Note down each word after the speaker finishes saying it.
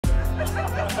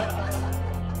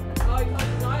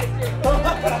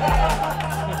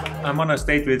I'm on a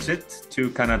state visit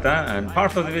to Canada, and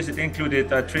part of the visit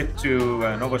included a trip to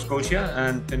Nova Scotia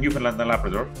and Newfoundland and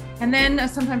Labrador. And then,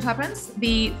 as sometimes happens,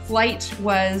 the flight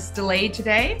was delayed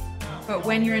today. But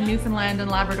when you're in Newfoundland and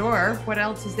Labrador, what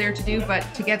else is there to do but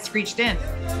to get screeched in?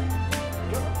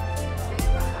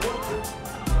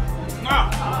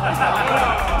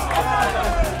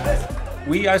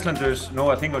 We Icelanders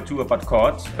know a thing or two about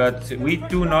cod, but we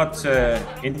do not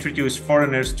introduce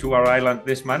foreigners to our island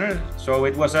this manner. So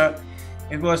it was a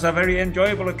very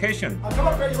enjoyable occasion. I'll come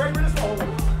up here, you ready for this? Oh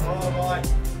boy.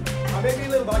 I may be a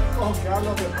little bit. Oh God,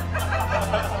 love it.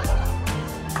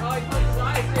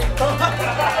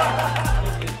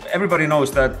 Everybody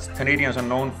knows that Canadians are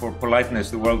known for politeness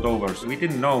the world over. So we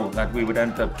didn't know that we would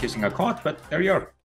end up kissing a cod, but there you are.